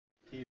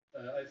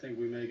think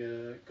we make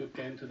a good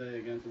game today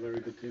against a very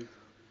good team.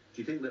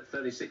 Do you think that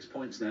 36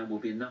 points now will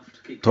be enough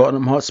to keep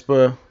Tottenham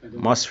Hotspur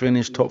must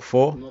finish top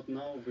 4, Not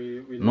now.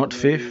 We know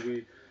not maybe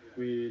 5th.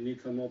 we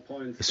need some more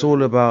points. It's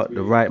all about we,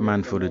 the right we have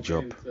man some for the more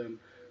job. games.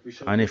 We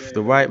showed And if today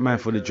the right man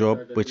like, for the job,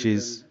 that which we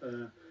is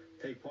can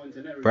take points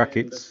in every game. That's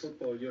brackets,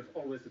 football. You have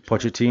always a chance.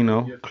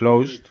 Pochettino, You have to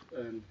closed,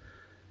 believe.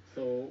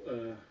 So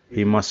he we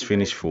need must to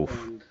finish work,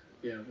 4th. and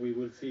yeah, we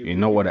will see. You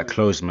know what that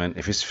closed meant.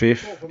 If it's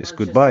 5th, it's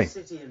goodbye.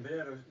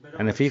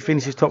 And if he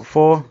finishes top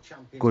 4,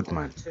 good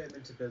man.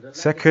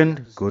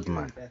 2nd, good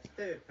man.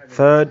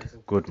 3rd,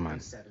 good man.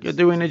 You're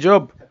doing the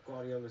job.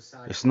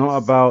 It's not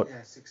about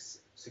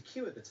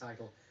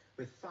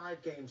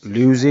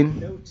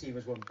losing.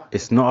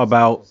 It's not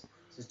about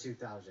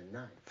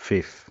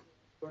 5th.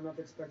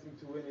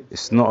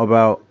 It's not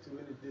about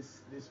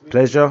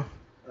pleasure.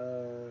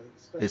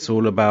 It's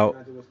all about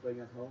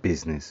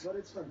business.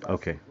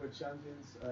 Okay.